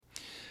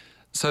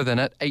So then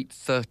at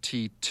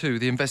 8:32,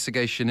 the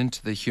investigation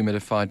into the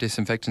humidifier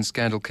disinfectant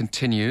scandal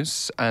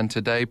continues, and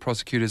today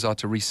prosecutors are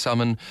to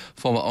resummon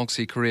former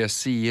Oxy Korea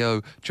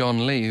CEO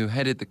John Lee, who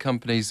headed the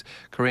company's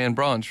Korean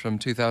branch from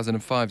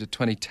 2005 to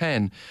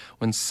 2010,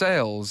 when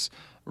sales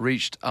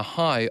reached a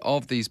high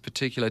of these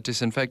particular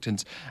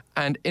disinfectants.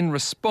 And in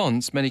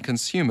response, many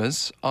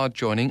consumers are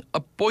joining a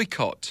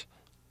boycott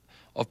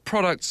of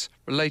products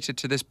related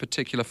to this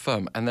particular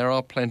firm, and there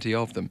are plenty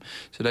of them.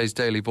 Today's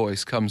Daily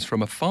Voice comes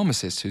from a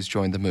pharmacist who's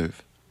joined the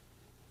move.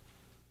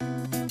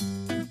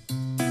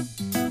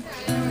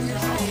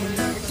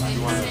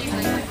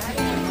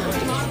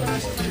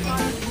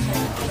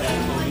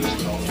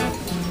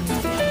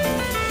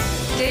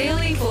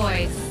 Daily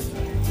Voice.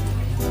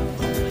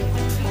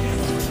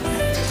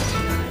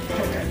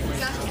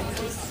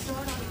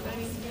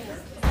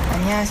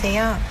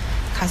 안녕하세요.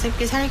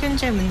 가습기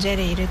살균제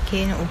문제를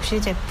일으킨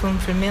옥시 제품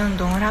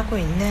불매운동을 하고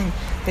있는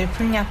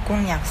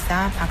늘품약공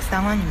약사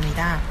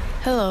박상원입니다.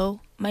 Hello,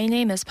 my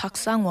name is Park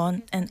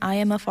Sang-won and I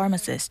am a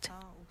pharmacist.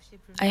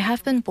 I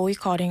have been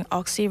boycotting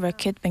Oxy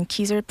Reckitt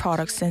Benckiser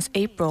products since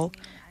April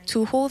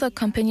to hold the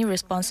company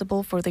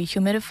responsible for the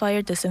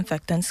humidifier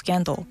disinfectant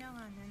scandal.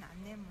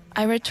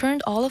 I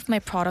returned all of my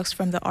products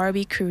from the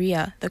RB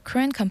Korea, the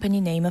current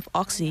company name of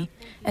Oxy,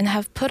 and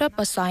have put up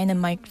a sign in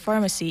my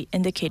pharmacy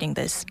indicating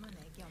this.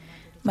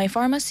 My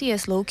pharmacy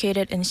is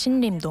located in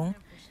Sinrimdong,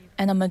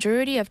 and a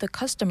majority of the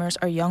customers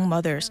are young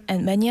mothers,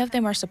 and many of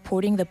them are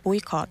supporting the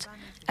boycott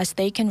as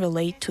they can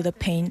relate to the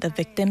pain the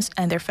victims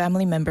and their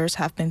family members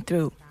have been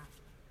through.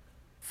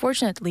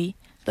 Fortunately,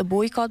 the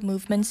boycott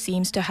movement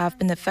seems to have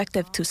been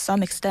effective to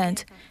some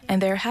extent,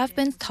 and there have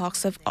been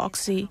talks of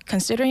Oxy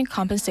considering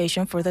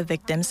compensation for the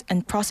victims,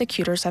 and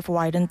prosecutors have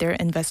widened their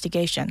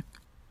investigation.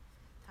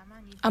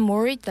 I'm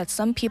worried that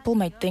some people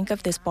might think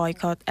of this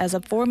boycott as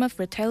a form of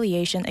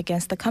retaliation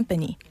against the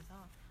company.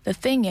 The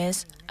thing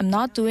is, I'm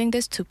not doing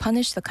this to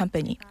punish the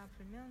company.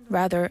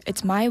 Rather,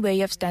 it's my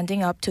way of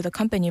standing up to the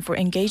company for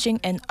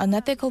engaging in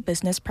unethical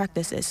business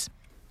practices.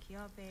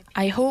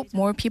 I hope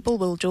more people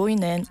will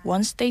join in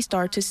once they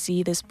start to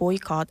see this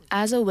boycott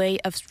as a way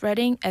of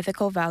spreading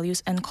ethical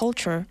values and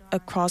culture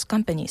across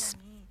companies.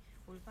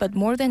 But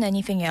more than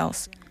anything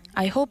else,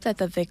 I hope that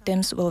the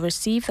victims will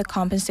receive the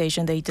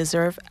compensation they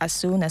deserve as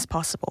soon as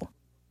possible.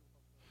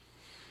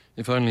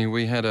 If only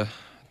we had a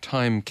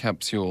time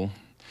capsule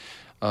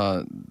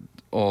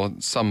or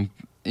some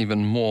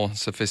even more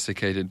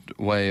sophisticated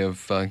way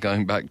of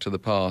going back to the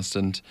past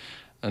and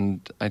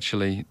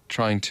actually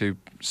trying to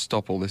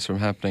stop all this from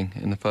happening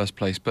in the first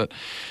place. But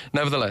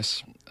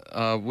nevertheless,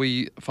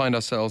 we find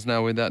ourselves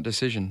now with that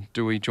decision.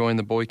 Do we join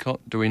the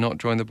boycott? Do we not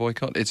join the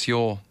boycott? It's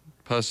your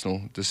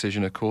personal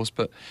decision, of course,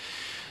 but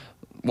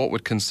what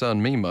would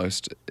concern me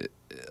most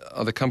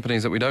are the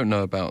companies that we don't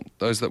know about,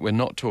 those that we're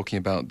not talking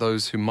about,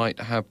 those who might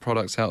have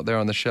products out there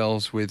on the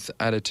shelves with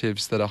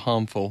additives that are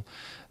harmful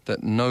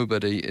that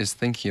nobody is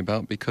thinking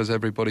about because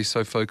everybody's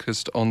so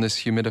focused on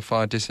this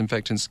humidifier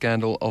disinfectant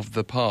scandal of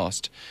the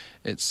past.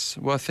 It's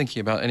worth thinking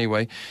about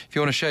anyway. If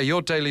you want to share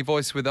your daily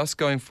voice with us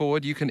going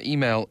forward, you can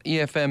email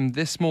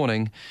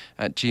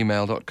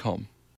efmthismorning@gmail.com.